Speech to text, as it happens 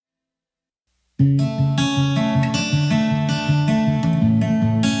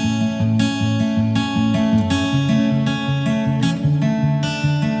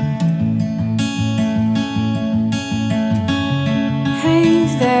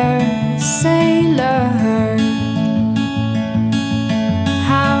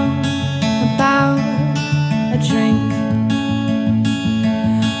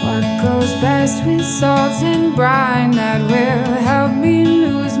dressed with salt and brine that will help me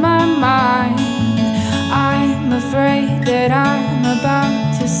lose my mind. I'm afraid that I'm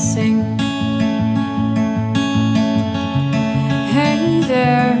about to sink. Hey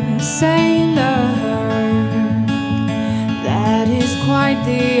there, sailor, that is quite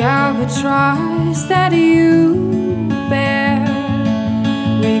the albatross that you bear.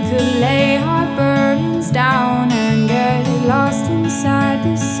 We could lay our burdens down and get lost inside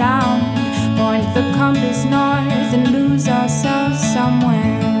the sound, point the compass north and lose ourselves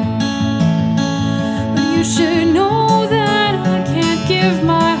somewhere. But you should know that I can't give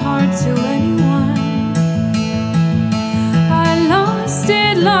my heart to anyone. I lost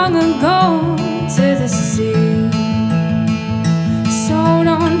it long ago to the sea. So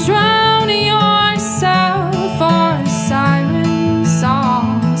don't drown yourself for a siren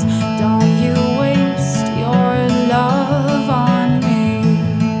songs. Don't you waste your love on me.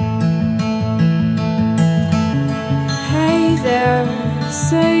 Hey there,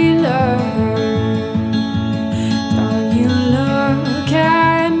 sailor, don't you look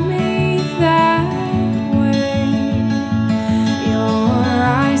at me that way. Your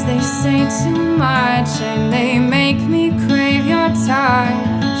eyes, they say too much and they make me crave your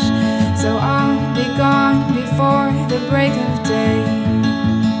touch. So I'll be gone before the break of day.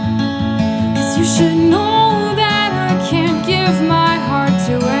 'Cause you should know that I can't give my heart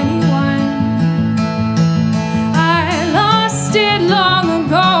to anyone. I lost it long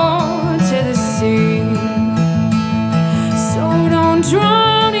ago to the sea. So don't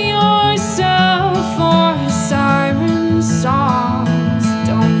drown yourself for siren songs.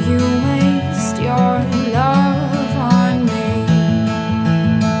 Don't you waste your love on me.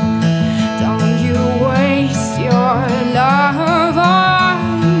 Don't you waste your love on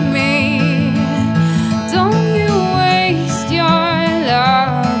me. Don't you waste your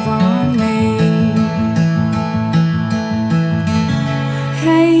love on me.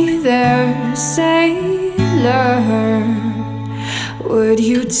 Hey there, sailor, would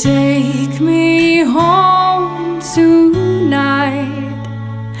you take me home tonight?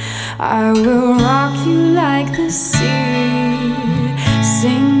 I will rock you like the sea,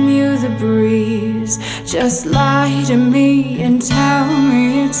 sing you the breeze. Just lie to me and tell me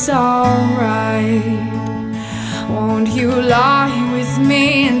it's alright. Won't you lie with me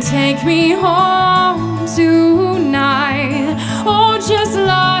and take me home tonight? Oh, just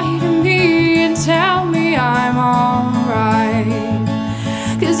lie to me and tell me I'm alright.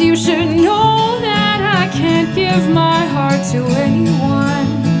 'Cause you should know that I can't give my heart to anyone.